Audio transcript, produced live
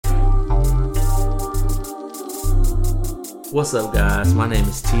What's up, guys? My name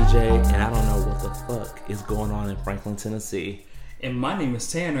is TJ, and I don't know what the fuck is going on in Franklin, Tennessee. And my name is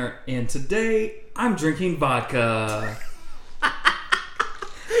Tanner, and today I'm drinking vodka.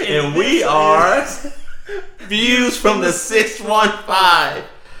 And we are Views from the 615.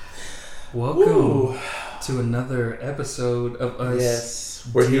 Welcome to another episode of us. Yes,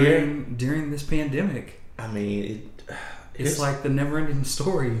 we're here during this pandemic. I mean, it's like the never-ending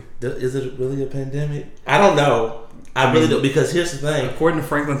story. Is it really a pandemic? I don't know. I really don't, because here's the thing. According to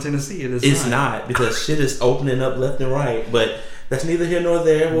Franklin, Tennessee, it is It's not, because shit is opening up left and right. But that's neither here nor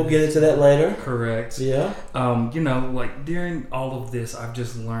there. We'll get into that later. Correct. Yeah. Like during all of this, I've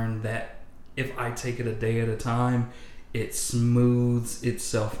just learned that if I take it a day at a time, it smooths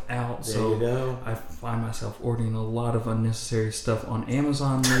itself out. There you go. I find myself ordering a lot of unnecessary stuff on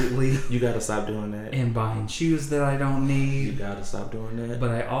Amazon lately. You gotta stop doing that. And buying shoes that I don't need. You gotta stop doing that.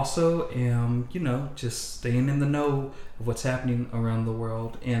 But I also am, just staying in the know of what's happening around the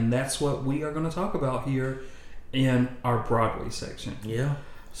world. And that's what we are going to talk about here in our Broadway section. Yeah.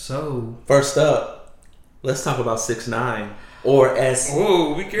 So, first up, let's talk about 6ix9ine. Or as...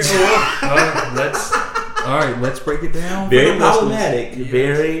 Whoa, be careful. Let's break it down. Very problematic. Yes.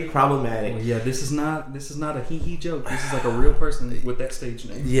 Very problematic. Well, yeah, this is not a hee joke. This is like a real person with that stage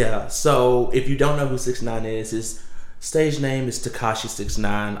name. Yeah. So if you don't know who 6ix9ine is, his stage name is Tekashi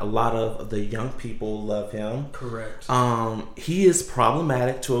 6ix9ine. A lot of the young people love him. Correct. He is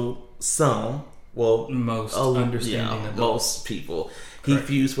problematic to some. Well, most understanding adults. Most people. Correct. He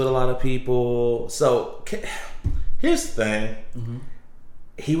fused with a lot of people. So here's the thing. Mm-hmm.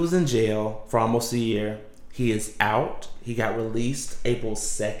 He was in jail for almost a year. He is out. He got released April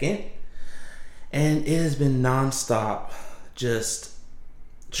 2nd. And it has been nonstop just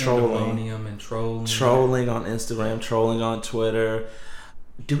trolling. And trolling. Trolling on Instagram, trolling on Twitter.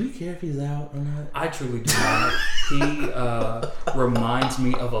 Do we care if he's out or not? I truly do not. He reminds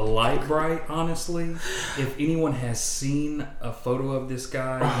me of a Light Bright, honestly. If anyone has seen a photo of this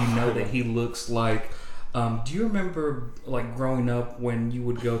guy, you know that he looks like... do you remember, like, growing up when you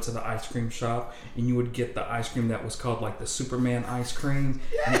would go to the ice cream shop and you would get the ice cream that was called, like, the Superman ice cream?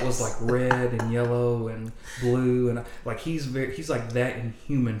 Yes. And it was, like, red and yellow and blue. And, like, he's like that in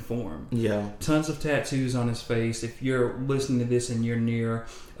human form. Yeah. Tons of tattoos on his face. If you're listening to this and you're near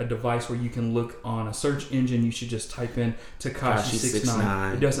a device where you can look on a search engine, you should just type in Tekashi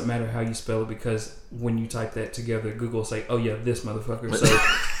 6ix9ine. It doesn't matter how you spell it, because when you type that together, Google will say, oh yeah, this motherfucker. So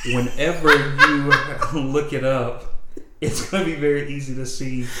whenever you look it up, it's going to be very easy to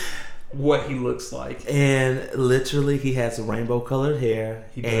see what he looks like. And literally, he has rainbow colored hair.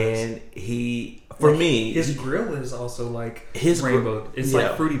 He does. And his grill is also like rainbow. It's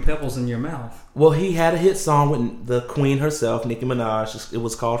like Fruity Pebbles in your mouth. Well, he had a hit song with the queen herself, Nicki Minaj. It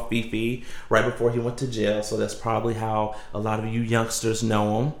was called Fifi, right before he went to jail. So that's probably how a lot of you youngsters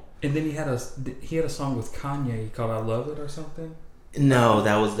know him. And then he had a song with Kanye called "I Love It" or something. No,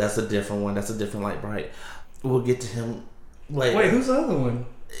 that's a different one. That's a different Light Bright. We'll get to him later. Wait, who's the other one?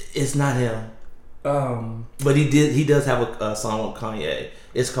 It's not him. But he does have a song with Kanye.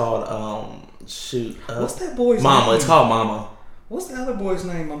 It's called what's that boy's Mama. name? It's called Mama. What's the other boy's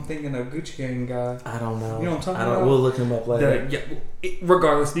name? I'm thinking of Gucci Gang guy. I don't know. You know what I'm talking about? We'll look him up later.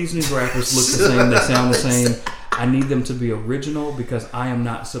 Regardless, these new rappers look the same. They sound the same. I need them to be original because I am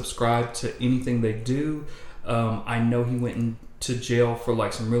not subscribed to anything they do. I know he went into jail for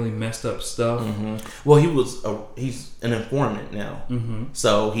like some really messed up stuff. Mm-hmm. Well, he's an informant now. Mm-hmm.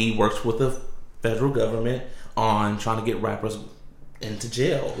 So he works with the federal government on trying to get rappers into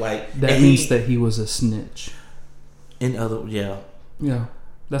jail. Like that means that he was a snitch. Yeah,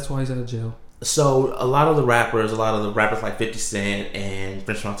 that's why he's out of jail. So a lot of the rappers like 50 Cent and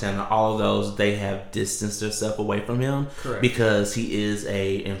French Montana, all of those, they have distanced themselves away from him. Correct. Because he is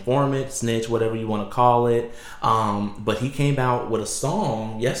a informant, snitch, whatever you want to call it. But he came out with a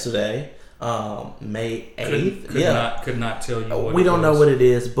song yesterday, May 8th. Could not tell you what we don't know what it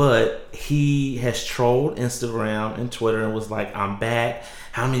is, but he has trolled Instagram and Twitter and was like, I'm back.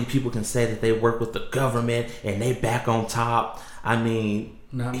 How many people can say that they work with the government and they back on top? I mean,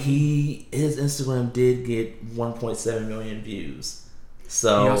 his Instagram did get 1.7 million views.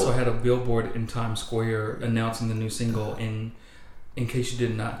 So he also had a billboard in Times Square announcing the new single. And in case you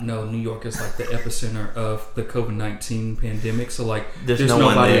did not know, New York is like the epicenter of the COVID-19 pandemic. So like, there's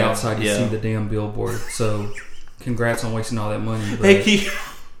nobody outside to see the damn billboard. So congrats on wasting all that money. But, thank you.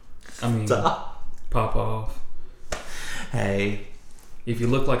 I mean, pop off. Hey. If you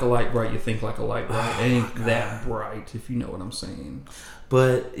look like a Light Bright, you think like a Light Bright. It ain't that bright, if you know what I'm saying.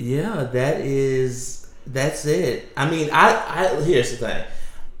 But yeah, that's it. I mean, I here's the thing.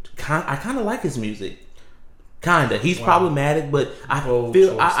 I kind of like his music. Kinda. He's problematic, but I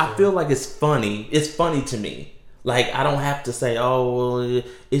feel like it's funny. It's funny to me. Like, I don't have to say, oh, well,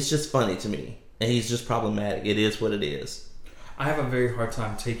 it's just funny to me. And he's just problematic. It is what it is. I have a very hard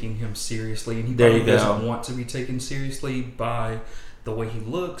time taking him seriously, and he probably doesn't want to be taken seriously by the way he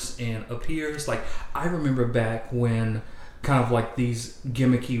looks and appears. Like, I remember back when kind of like these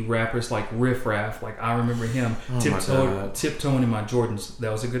gimmicky rappers like Riff Raff, like I remember him tiptoeing in my Jordans.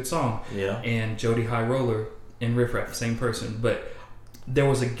 That was a good song. Yeah. And Jody High Roller and Riff Raff, same person. But there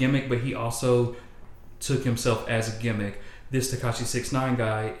was a gimmick, but he also took himself as a gimmick. This Tekashi 6ix9ine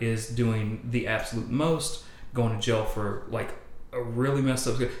guy is doing the absolute most, going to jail for like a really messed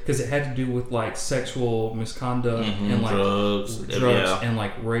up, because it had to do with like sexual misconduct and like drugs and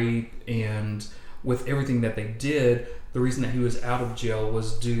like rape, and with everything that they did, the reason that he was out of jail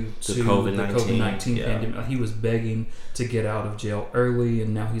was due to the COVID-19 pandemic. He was begging to get out of jail early,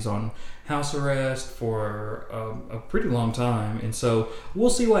 and now he's on house arrest for a pretty long time. And so we'll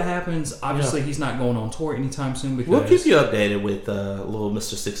see what happens. Obviously, he's not going on tour anytime soon. Because we'll keep you updated with little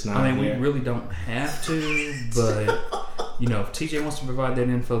Mr. 6ix9ine. I mean, we really don't have to, but you know, if TJ wants to provide that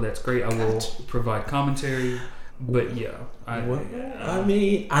info, that's great. I will provide commentary. But yeah, I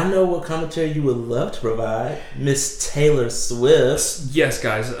mean, I know what commentary you would love to provide, Miss Taylor Swift. Yes,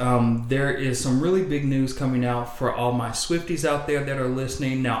 guys. There is some really big news coming out for all my Swifties out there that are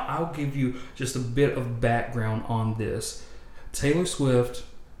listening. Now, I'll give you just a bit of background on this. Taylor Swift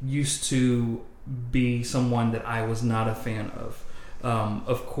used to be someone that I was not a fan of.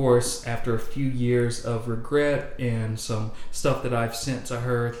 Of course, after a few years of regret and some stuff that I've sent to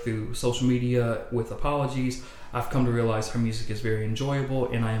her through social media with apologies, I've come to realize her music is very enjoyable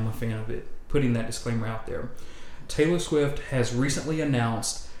and I am a fan of it. Putting that disclaimer out there. Taylor Swift has recently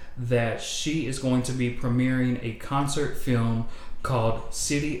announced that she is going to be premiering a concert film called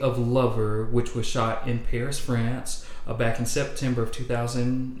City of Lover, which was shot in Paris, France, back in September of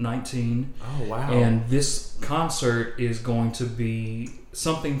 2019. Oh, wow. And this concert is going to be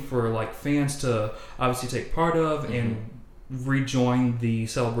something for like fans to obviously take part of and rejoin the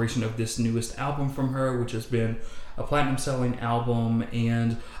celebration of this newest album from her, which has been a platinum selling album,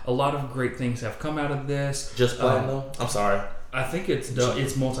 and a lot of great things have come out of this. Just platinum? I'm sorry. I think it's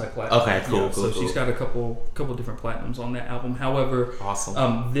multi-platinum. Okay, cool. So she's got a couple different platinums on that album. However,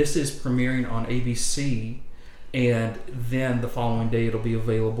 awesome. This is premiering on ABC, and then the following day it'll be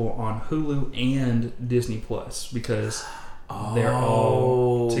available on Hulu and Disney Plus, because they're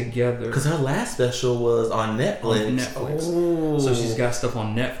all together. Because her last special was on Netflix. So she's got stuff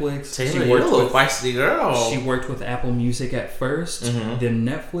on Netflix. Taylor, you're a little feisty girl. She worked with Apple Music at first, then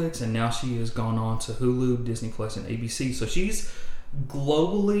Netflix, and now she has gone on to Hulu, Disney Plus, and ABC. So she's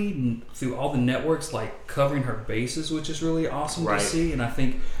globally, through all the networks, like covering her bases, which is really awesome to see. And I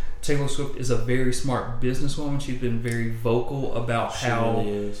think Taylor Swift is a very smart businesswoman. She's been very vocal about how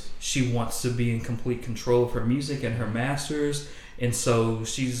she wants to be in complete control of her music and her masters. And so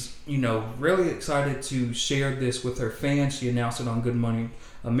she's, really excited to share this with her fans. She announced it on Good Morning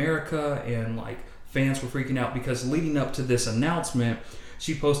America, and like fans were freaking out because leading up to this announcement,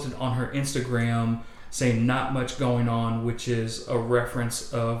 she posted on her Instagram saying "not much going on," which is a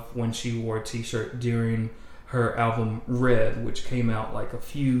reference of when she wore a t-shirt during her album Red, which came out like a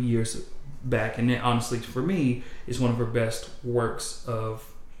few years back, and it honestly for me is one of her best works of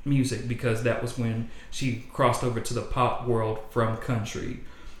music, because that was when she crossed over to the pop world from country.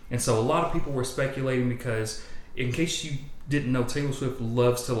 And so a lot of people were speculating, because in case you didn't know, Taylor Swift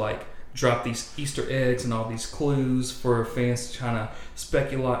loves to like drop these Easter eggs and all these clues for fans to try to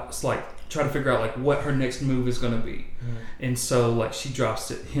speculate, like try to figure out like what her next move is going to be. And so like she drops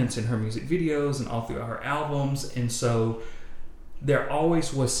hints in her music videos and all throughout her albums. And so there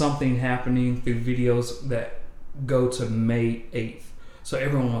always was something happening through videos that go to May 8th. So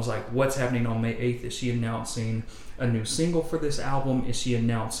everyone was like, what's happening on May 8th? Is she announcing a new single for this album? Is she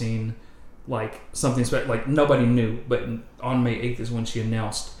announcing like something special? Like nobody knew, but on May 8th is when she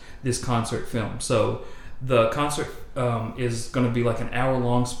announced this concert film. So the concert is going to be like an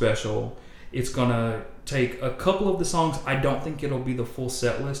hour-long special. It's going to take a couple of the songs. I don't think it'll be the full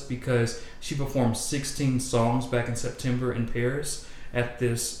set list, because she performed 16 songs back in September in Paris at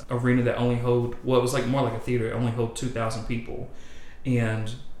this arena that only hold, well, it was like more like a theater. It only hold 2,000 people.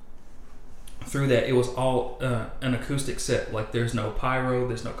 And through that, it was all an acoustic set. Like there's no pyro,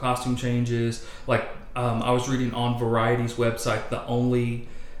 there's no costume changes. Like I was reading on Variety's website, the only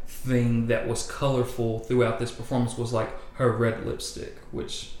thing that was colorful throughout this performance was like her red lipstick,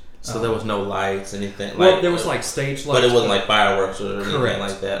 which So there was no lights, anything. Well, there was like stage lights, but it wasn't like fireworks or anything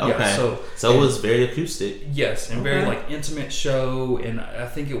like that. Okay, yeah, so it was very acoustic. Yes, and very like intimate show. And I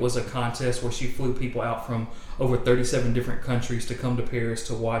think it was a contest where she flew people out from over 37 different countries to come to Paris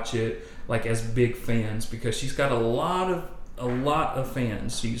to watch it, like as big fans, because she's got a lot of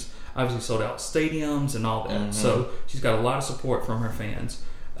fans. She's obviously sold out stadiums and all that, so she's got a lot of support from her fans.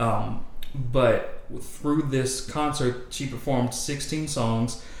 But through this concert, she performed 16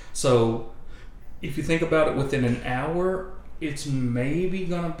 songs. So if you think about it, within an hour, it's maybe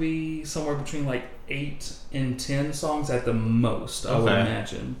going to be somewhere between like 8 and 10 songs at the most, I would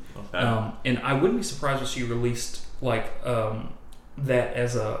imagine. Okay. And I wouldn't be surprised if she released like that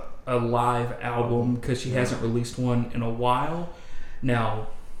as a live album, because she hasn't released one in a while. Now,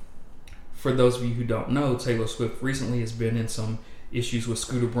 for those of you who don't know, Taylor Swift recently has been in some issues with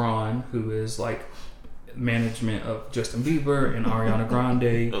Scooter Braun, who is like management of Justin Bieber and Ariana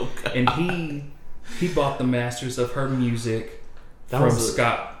Grande, and he bought the masters of her music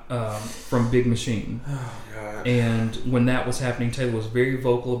from Big Machine. Oh God! And when that was happening, Taylor was very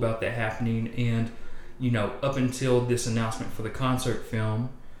vocal about that happening. And up until this announcement for the concert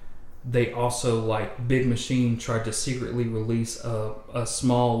film, they also, like, Big Machine tried to secretly release a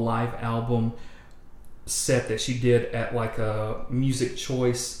small live album set that she did at like a Music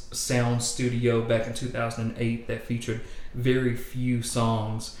Choice sound studio back in 2008 that featured very few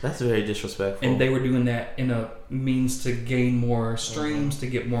songs. That's very disrespectful. And they were doing that in a means to gain more streams, to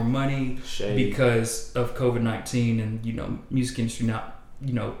get more money. Because of COVID-19 and music industry not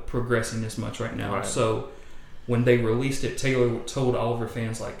progressing as much right now. Right. So when they released it, Taylor told all of her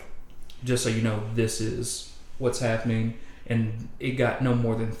fans, like, just so you know, this is what's happening. And it got no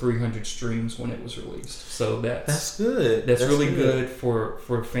more than 300 streams when it was released. So that's good. That's really good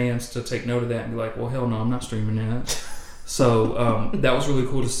for fans to take note of that and be like, well, hell no, I'm not streaming that. So that was really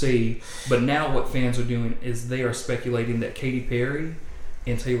cool to see. But now what fans are doing is they are speculating that Katy Perry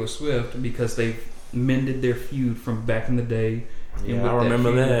and Taylor Swift, because they've mended their feud from back in the day. Yeah, I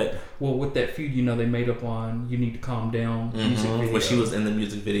remember that. Well, with that feud, they made up on "You Need to Calm Down" music video. When she was in the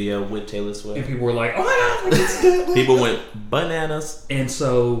music video with Taylor Swift. And people were like, oh my God, it's good. People went bananas. And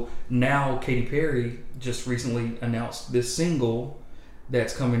so now Katy Perry just recently announced this single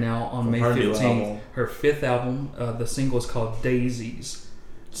that's coming out on May 15th. Her 5th album. The single is called Daisies.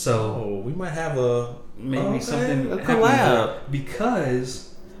 So we might have a collab.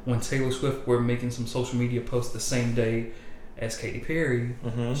 Because when Taylor Swift were making some social media posts the same day as Katy Perry,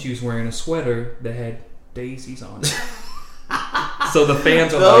 she was wearing a sweater that had daisies on it. So the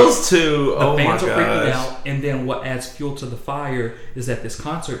fans are freaking out. And then what adds fuel to the fire is that this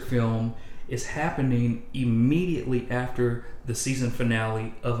concert film is happening immediately after the season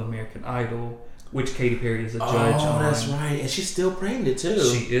finale of American Idol, which Katy Perry is a judge on. Oh, that's right. And she's still pregnant too.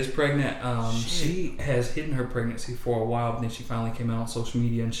 She is pregnant. She has hidden her pregnancy for a while, but then she finally came out on social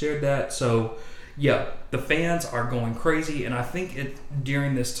media and shared that. So yeah, the fans are going crazy, and I think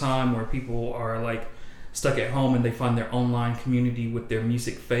during this time where people are like stuck at home and they find their online community with their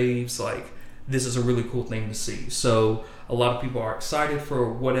music faves, like, this is a really cool thing to see. So a lot of people are excited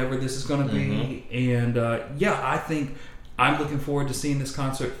for whatever this is going to be, and I think I'm looking forward to seeing this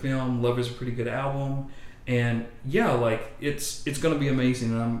concert film. Lover's a pretty good album. And it's going to be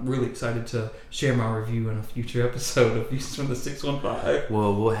amazing, and I'm really excited to share my review in a future episode of Views from the 615.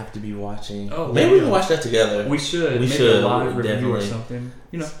 Well, we'll have to be watching. Oh, maybe we can watch that together. We should. Maybe a live review or something.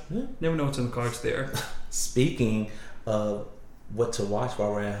 Never know what's in the cards there. Speaking of what to watch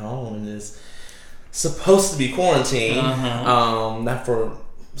while we're at home, and it's supposed to be quarantine. Not for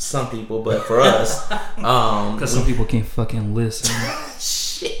some people, but for us, because some people can't fucking listen.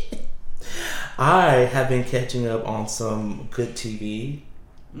 Shit. I have been catching up on some good TV.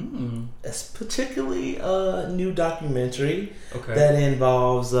 It's particularly a new documentary that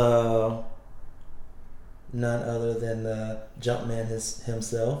involves none other than Jumpman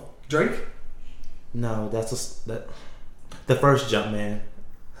himself. Drake? No, that's the first Jumpman.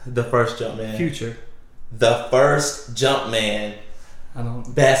 The first Jumpman. Future. The first Jumpman. I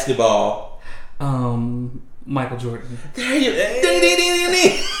don't. Basketball. Michael Jordan. There you.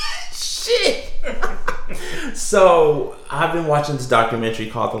 Shit. So I've been watching this documentary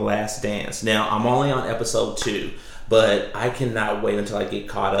called The Last Dance. Now I'm only on episode 2, but I cannot wait until I get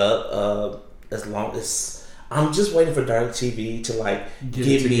caught up. As long as I'm just waiting for Dark TV to like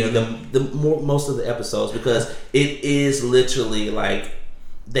give me most of the episodes, because it is literally like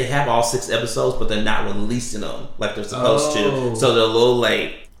they have all 6 episodes, but they're not releasing them like they're supposed to. So they're a little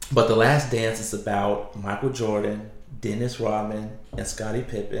late. But The Last Dance is about Michael Jordan, Dennis Rodman and Scottie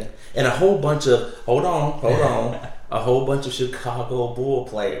Pippen, and a whole bunch of a whole bunch of Chicago Bull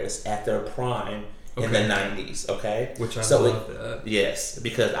players at their prime in the 90s. Okay, which I love that. Yes,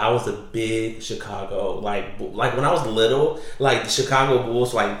 because I was a big Chicago like when I was little, like the Chicago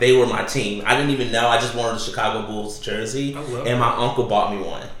Bulls, like they were my team. I didn't even know. I just wanted a Chicago Bulls jersey, and my uncle bought me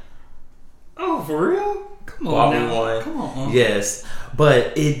one. Oh, for real? Come on, bought now. me one. Come on. Yes,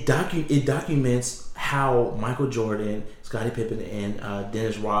 but it documents how Michael Jordan, Scottie Pippen, and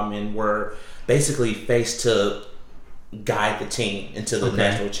Dennis Rodman were basically faced to guide the team into the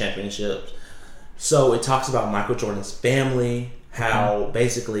national championships. So it talks about Michael Jordan's family, how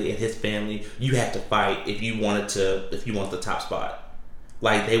basically in his family you had to fight if you wanted the top spot.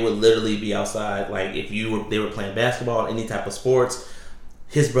 Like they would literally be outside. Like if they were playing basketball, any type of sports.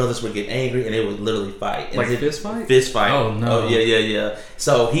 His brothers would get angry and they would literally fight. Like fist fight? Fist fight. Oh, no. Oh, yeah.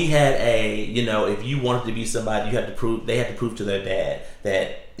 So he had if you wanted to be somebody, they had to prove to their dad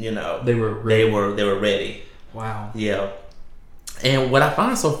that, they were ready. Wow. Yeah. And what I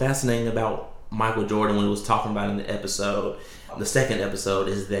find so fascinating about Michael Jordan when he was talking about in the second episode,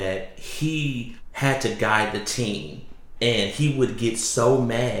 is that he had to guide the team and he would get so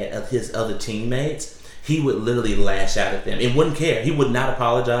mad at his other teammates. He would literally lash out at them and wouldn't care. He would not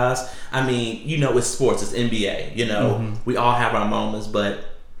apologize. I mean, it's sports. It's NBA. We all have our moments, but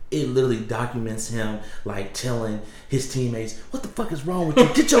it literally documents him like telling his teammates, "What the fuck is wrong with you?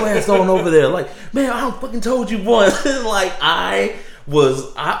 Get your ass on over there!" Like, man, I fucking told you once. Like I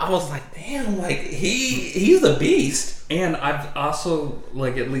was like, damn, like he's a beast. And I've also,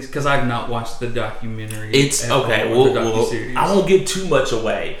 like, at least because I've not watched the documentary. It's okay. I won't give too much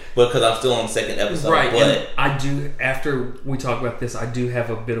away because I'm still on the second episode. Right. But and I do, after we talk about this, I do have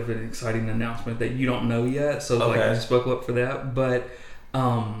a bit of an exciting announcement that you don't know yet. So like I just buckle up for that. But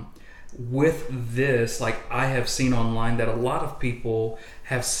with this, like I have seen online that a lot of people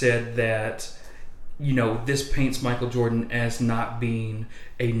have said that, this paints Michael Jordan as not being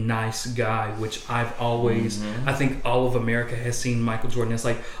a nice guy, which I've always, I think all of America has seen Michael Jordan as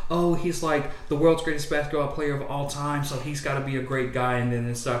like, oh, he's like the world's greatest basketball player of all time, so he's got to be a great guy. And then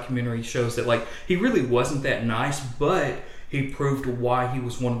this documentary shows that like he really wasn't that nice, but he proved why he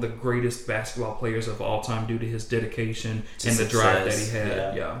was one of the greatest basketball players of all time due to his dedication and the drive that he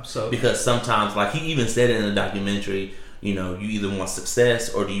had. Yeah. So because sometimes, like he even said it in the documentary, you either want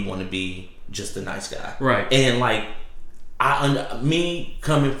success or do you want to be just a nice guy, right? And like me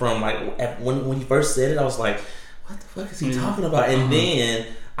coming from like when he first said it, I was like, what the fuck is he talking about? And then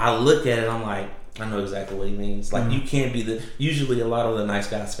I look at it, I'm like, I know exactly what he means. Like you can't be usually a lot of the nice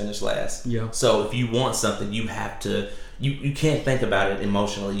guys finish last. Yeah. So if you want something, you have to. You can't think about it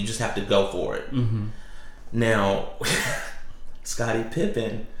emotionally. You just have to go for it. Now, Scottie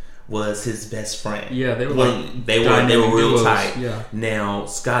Pippen was his best friend. Yeah, they were they were real tight. Yeah. Now,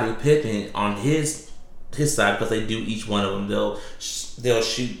 Scottie Pippen on his side, because they do each one of them, they'll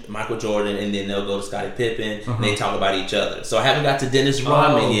shoot Michael Jordan and then they'll go to Scottie Pippen and they talk about each other. So I haven't got to Dennis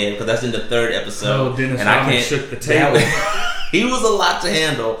Rodman yet because that's in the third episode. Oh, Dennis Rodman shook the table. He was a lot to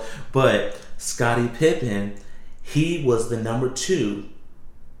handle, but Scottie Pippen, he was the number 2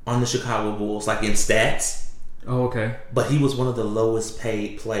 on the Chicago Bulls, like in stats. Oh, okay. But he was one of the lowest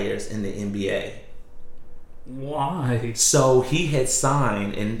paid players in the NBA. Why? So he had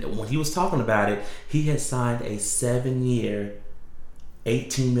signed, and when he was talking about it, he had signed a 7-year,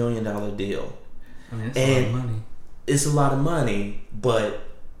 $18 million deal. I mean, it's a lot of money. It's a lot of money, but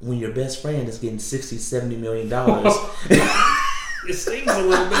when your best friend is getting $60, $70 million, it stings a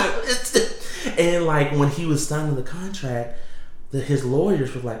little bit. And like when he was signing the contract, his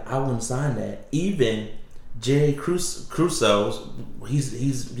lawyers were like, I wouldn't sign that. Even Jerry Crusoe,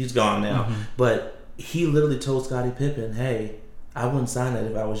 he's gone now, but he literally told Scottie Pippen, hey, I wouldn't sign that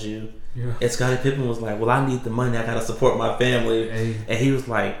if I was you. Yeah. And Scottie Pippen was like, well, I need the money. I got to support my family. Hey. And he was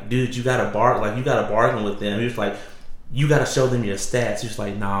like, dude, you got to bargain with them. He was like, you got to show them your stats. He was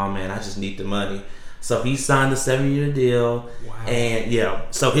like, nah, man, I just need the money. So he signed the 7-year deal. Wow. And yeah,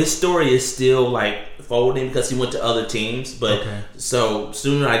 so his story is still like folding because he went to other teams. But so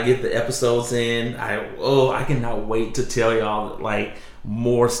sooner I get the episodes in, I cannot wait to tell y'all like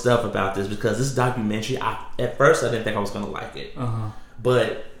more stuff about this, because this documentary, at first I didn't think I was gonna like it,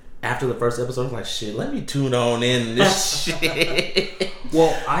 but after the first episode I was like, shit, let me tune on in this shit.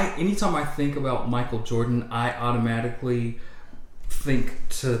 Well, anytime I think about Michael Jordan, I automatically think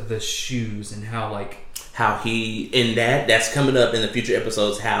to the shoes and how he in that's coming up in the future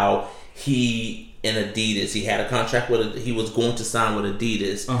episodes, how he in Adidas, he had a contract he was going to sign with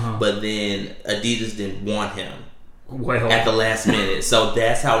Adidas, but then Adidas didn't want him. Well, at the last minute. So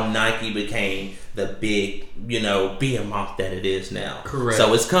that's how Nike became the big, behemoth that it is now. Correct.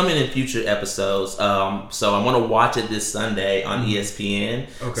 So it's coming in future episodes. So I'm going to watch it this Sunday on ESPN.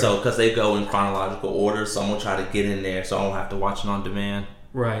 Okay. So because they go in chronological order, so I'm going to try to get in there so I don't have to watch it on demand.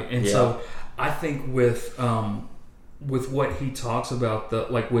 Right. And so I think with what he talks about,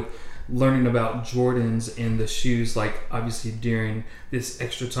 with learning about Jordans and the shoes, like obviously during this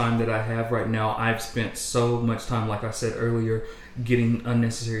extra time that I have right now, I've spent so much time, like I said earlier, getting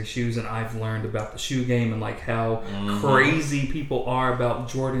unnecessary shoes, and I've learned about the shoe game and like how crazy people are about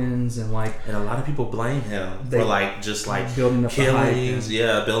Jordans, and a lot of people blame him for building up killings, the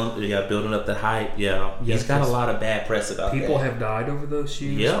hype, building up the hype. He's got a lot of bad press about people that. have died over those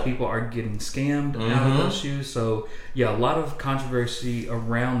shoes. Yep. People are getting scammed out of those shoes. So a lot of controversy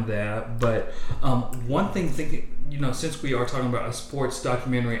around that. But one thing, since we are talking about a sports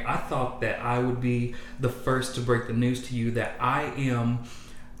documentary, I thought that I would be the first to break the news to you that I am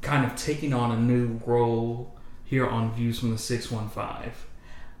kind of taking on a new role here on Views from the 615.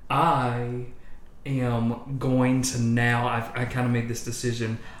 I am going to now, I kind of made this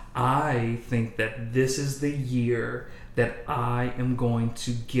decision. I think that this is the year that I am going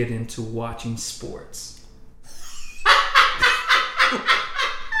to get into watching sports.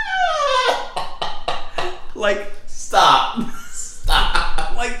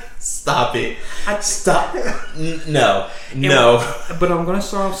 Stop it. Stop. No. But I'm going to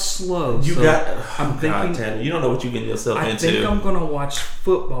start off slow. I'm thinking, Tanner, you don't know what you're getting yourself into. I think I'm going to watch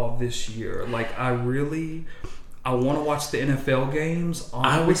football this year. I want to watch the NFL games.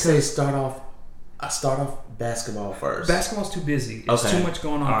 I would say start off basketball first. Basketball's too busy. It's too much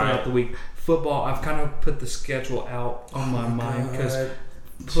going on throughout the week. Football, I've kind of put the schedule out on my mind because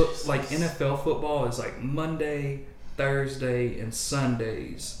NFL football is like Monday, Thursday, and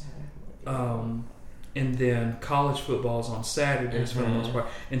Sundays. And then college football is on Saturdays for the most part.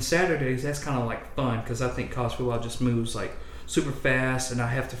 And Saturdays, that's kind of like fun because I think college football just moves like super fast, and I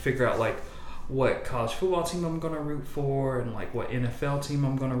have to figure out like what college football team I'm going to root for and like what NFL team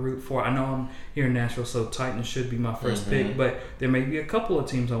I'm going to root for. I know I'm here in Nashville, so Titans should be my first pick, but there may be a couple of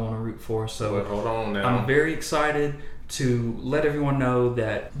teams I want to root for. So hold on now. I'm very excited to let everyone know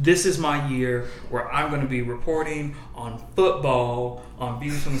that this is my year where I'm going to be reporting on football on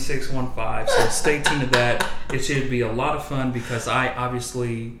Views from the 615. So stay tuned to that. It should be a lot of fun because I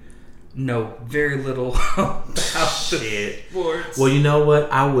obviously know very little about the sports. Well, you know what?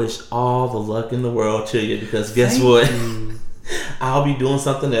 I wish all the luck in the world to you because guess what? I'll be doing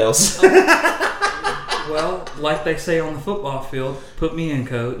something else. Well, like they say on the football field, put me in,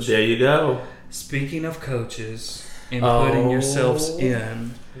 coach. There you go. Speaking of coaches and putting yourselves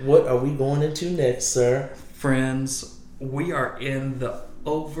in. What are we going into next, sir? Friends, we are in the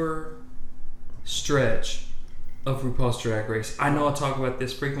over stretch of RuPaul's Drag Race. I know I talk about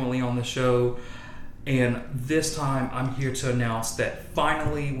this frequently on the show, and this time I'm here to announce that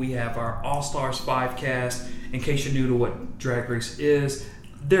finally we have our All-Stars 5 cast. In case you're new to what Drag Race is,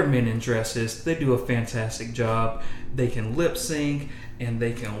 they're men in dresses. They do a fantastic job. They can lip sync and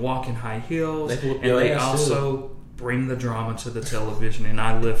they can walk in high heels, and they also bring the drama to the television, and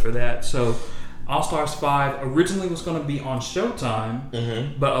I live for that. So All-Stars 5 originally was going to be on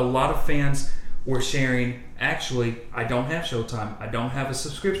Showtime, but a lot of fans were sharing, actually, I don't have Showtime. I don't have a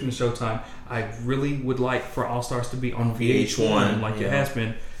subscription to Showtime. I really would like for All-Stars to be on VH1 like it has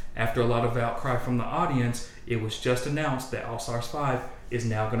been. After a lot of outcry from the audience, it was just announced that All-Stars 5 is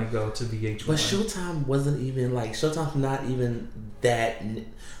now going to go to VH1. But Showtime wasn't even Showtime's not even that.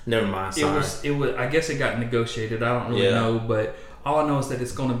 Never mind. Sorry. It was. I guess it got negotiated. I don't really know, but all I know is that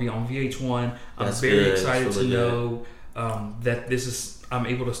it's going to be on VH1. I'm very excited to know that this is. I'm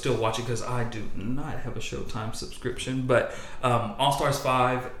able to still watch it because I do not have a Showtime subscription. But All-Stars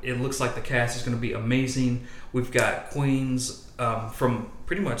 5, it looks like the cast is going to be amazing. We've got queens from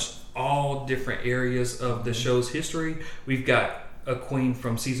pretty much all different areas of the show's history. We've got a queen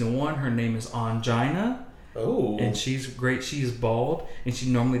from season 1. Her name is Angina. Oh. And she's great. She is bald, and she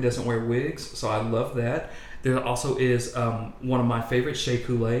normally doesn't wear wigs, so I love that. There also is one of my favorites, Shea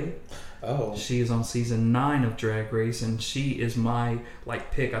Coulee. Oh. She is on season 9 of Drag Race, and she is my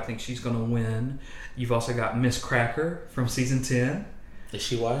pick. I think she's going to win. You've also got Miss Cracker from season 10. Is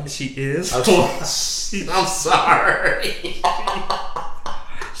she white? She is. I'm sorry.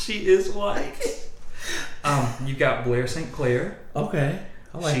 She is white. You got Blair St. Clair. Okay.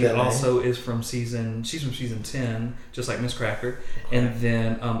 I like she that also is from season 10, just like Miss Cracker. Okay. And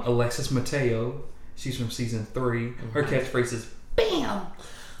then Alexis Mateo, she's from season 3. Her catchphrase is "Bam."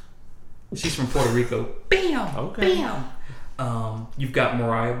 She's from Puerto Rico. Bam. Okay. Bam. You've got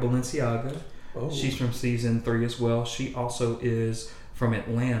Mariah Balenciaga. Oh. She's from season 3 as well. She also is from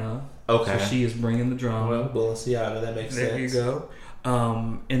Atlanta. Okay. So she is bringing the drama. Well, Balenciaga, that makes sense. There you go.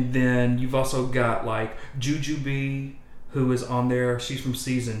 And then you've also got like Jujubee, who is on there. She's from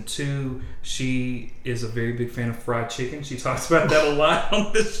season 2. She is a very big fan of fried chicken. She talks about that a lot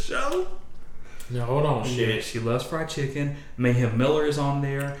on this show. No, hold on, Yeah, she loves fried chicken. Mayhem Miller is on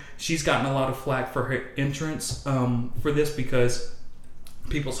there. She's gotten a lot of flack for her entrance for this because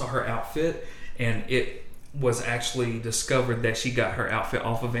people saw her outfit and it was actually discovered that she got her outfit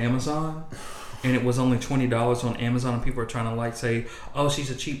off of Amazon. And it was only $20 on Amazon, and people are trying to like say, "Oh,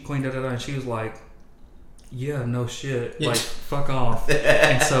 she's a cheap queen." Da da da. And she was like, "Yeah, no shit. Like, fuck off."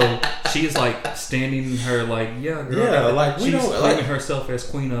 And so she's like standing in her like, "Yeah, girl." Yeah, like we she's don't claiming like herself as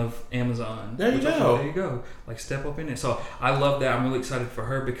queen of Amazon. There you which I go. thought, there you go. Like, step up in it. So I love that. I'm really excited for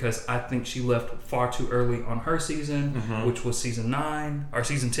her because I think she left far too early on her season, which was season 9 or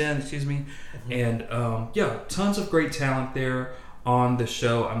season 10, excuse me. And yeah, tons of great talent there on the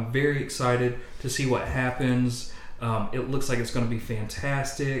show. I'm very excited to see what happens. It looks like it's going to be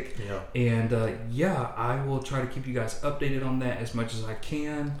fantastic. Yeah. And yeah, I will try to keep you guys updated on that as much as I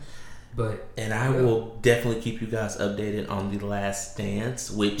can. And I will definitely keep you guys updated on The Last Dance,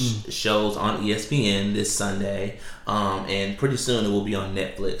 which shows on ESPN this Sunday. And pretty soon it will be on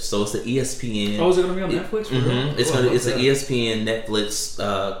Netflix. So it's the ESPN. Oh, is it going to be on Netflix? It's an ESPN Netflix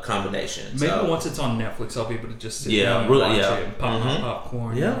combination. Maybe so. once it's on Netflix, I'll be able to just sit down and watch it and pop my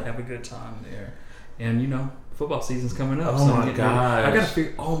popcorn and have a good time there. And you know, football season's coming up. Oh so my gosh! I gotta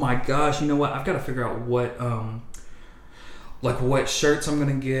figure. Oh my gosh! You know what? I've got to figure out what what shirts I'm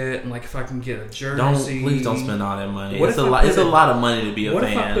gonna get, and like if I can get a jersey. Please don't spend all that money. What It's a lot. It's a lot of money to be a fan. What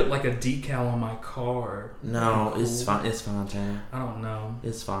if I put like a decal on my car? No, it's fine. It's fine, Tanner. I don't know.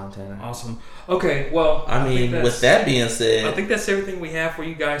 It's fine, Tanner. Awesome. Okay, well, I mean, with that being said, I think that's everything we have for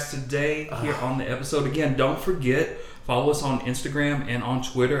you guys today here on the episode. Again, don't forget, follow us on Instagram and on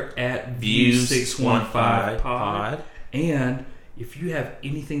Twitter at View615pod. And if you have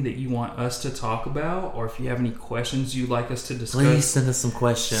anything that you want us to talk about, or if you have any questions you'd like us to discuss, please send us some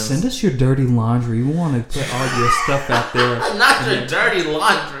questions. Send us your dirty laundry. We want to put all your stuff out there. Not your dirty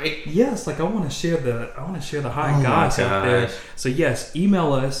laundry. Yes, like I want to share the hot guys out there. So yes,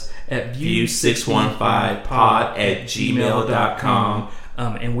 email us at view615pod@gmail.com.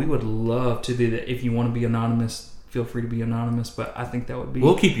 And we would love to do that. If you want to be anonymous, feel free to be anonymous, but I think that would be...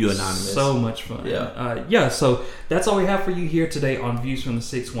 We'll keep you anonymous. So much fun. Yeah. So that's all we have for you here today on Views from the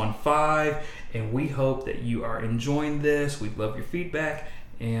 615, and we hope that you are enjoying this. We love your feedback,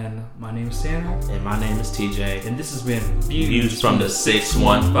 and my name is Tanner. And my name is TJ. And this has been Views from the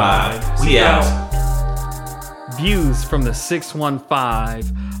 615. We out. Views from the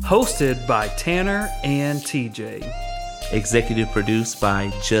 615, hosted by Tanner and TJ. Executive produced by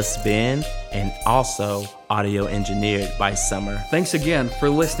Just Ben, and also audio engineered by Summer. Thanks again for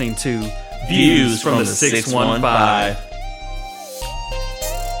listening to Views from the 615.